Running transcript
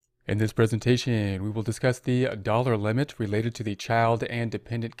In this presentation, we will discuss the dollar limit related to the Child and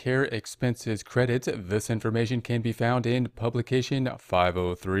Dependent Care Expenses credit. This information can be found in Publication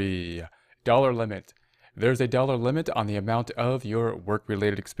 503. Dollar limit. There's a dollar limit on the amount of your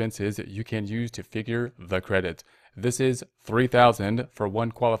work-related expenses you can use to figure the credit. This is $3,000 for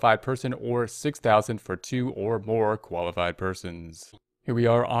one qualified person or $6,000 for two or more qualified persons. Here we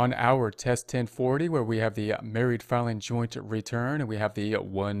are on our test 1040 where we have the married filing joint return and we have the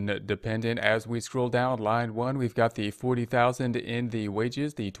one dependent. As we scroll down line 1, we've got the $40,000 in the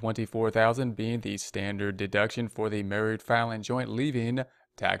wages, the $24,000 being the standard deduction for the married filing joint, leaving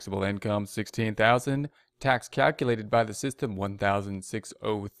taxable income $16,000, tax calculated by the system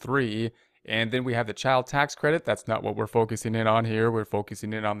 $1,603. And then we have the child tax credit. That's not what we're focusing in on here. We're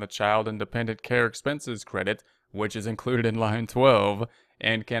focusing in on the child and dependent care expenses credit, which is included in line 12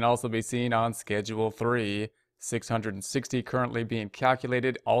 and can also be seen on Schedule 3, $660 currently being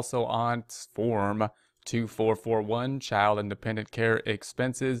calculated, also on Form 2441, Child and Dependent Care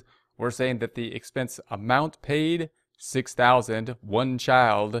Expenses. We're saying that the expense amount paid, $6,000, one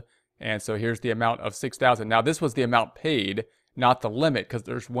child, and so here's the amount of $6,000. Now this was the amount paid, not the limit, because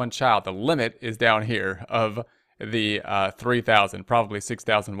there's one child. The limit is down here of the 3,000. Probably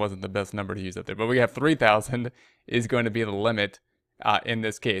 6,000 wasn't the best number to use up there, but we have 3,000 is going to be the limit in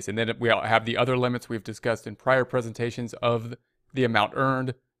this case. And then we have the other limits we've discussed in prior presentations of the amount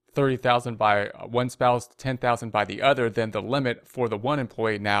earned, 30,000 by one spouse, 10,000 by the other. Then the limit for the one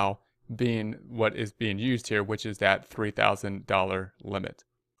employee now being what is being used here, which is that $3,000 limit.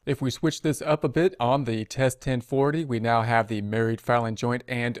 If we switch this up a bit on the test 1040, we now have the married filing joint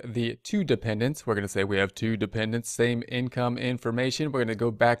and the two dependents. We're going to say we have two dependents, same income information. We're going to go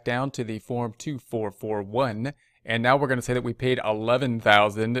back down to the form 2441. And now we're going to say that we paid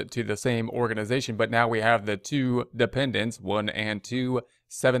 $11,000 to the same organization, but now we have the two dependents, 1 and 2,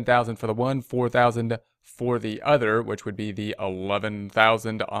 $7,000 for the one, $4,000 for the other, which would be the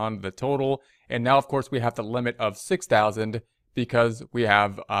 $11,000 on the total. And now, of course, we have the limit of $6,000 because we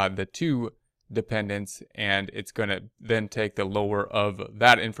have the two dependents, and it's going to then take the lower of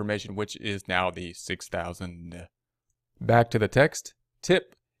that information, which is now the $6,000. Back to the text.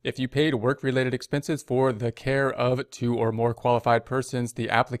 Tip. If you paid work-related expenses for the care of two or more qualified persons, the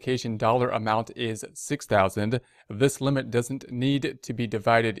application dollar amount is $6,000. This limit doesn't need to be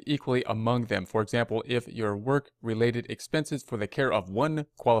divided equally among them. For example, if your work-related expenses for the care of one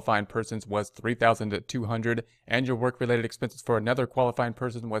qualifying person was $3,200 and your work-related expenses for another qualifying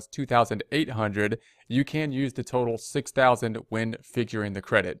person was $2,800, you can use the total $6,000 when figuring the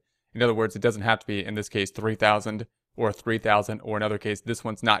credit. In other words, it doesn't have to be, in this case, $3,000 or $3,000, or in other case, this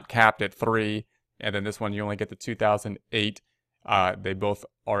one's not capped at 3, and then this one you only get the 2,008. They both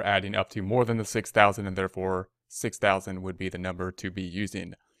are adding up to more than the 6,000, and therefore 6,000 would be the number to be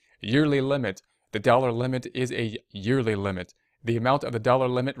using. Yearly limit. The dollar limit is a yearly limit. The amount of the dollar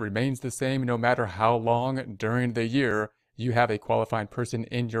limit remains the same no matter how long during the year you have a qualifying person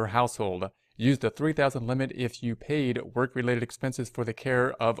in your household. Use the 3,000 limit if you paid work-related expenses for the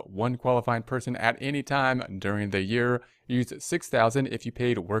care of one qualifying person at any time during the year. Use 6,000 if you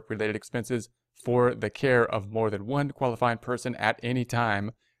paid work-related expenses for the care of more than one qualifying person at any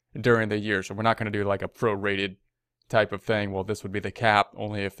time during the year. So we're not going to do like a prorated type of thing. Well, this would be the cap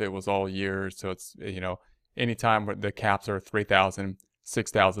only if it was all year. So it's, anytime where the caps are 3,000,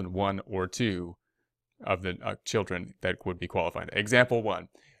 6,000, 1 or 2 of the children that would be qualified. Example 1.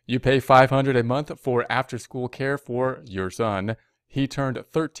 You pay $500 a month for after-school care for your son. He turned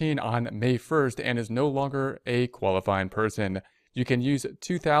 13 on May 1st and is no longer a qualifying person. You can use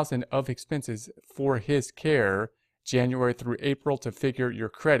 $2,000 of expenses for his care January through April to figure your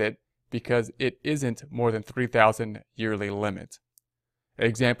credit because it isn't more than $3,000 yearly limit.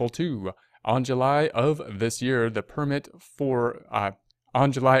 Example 2. On July of this year, to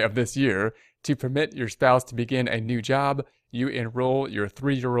permit your spouse to begin a new job, you enroll your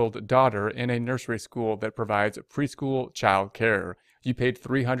 3-year-old daughter in a nursery school that provides preschool child care. You paid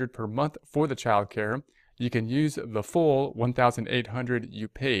 $300 per month for the child care. You can use the full $1,800 you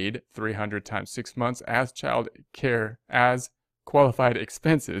paid, 300 times 6 months, as child care as qualified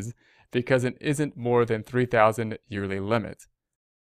expenses because it isn't more than $3,000 yearly limit.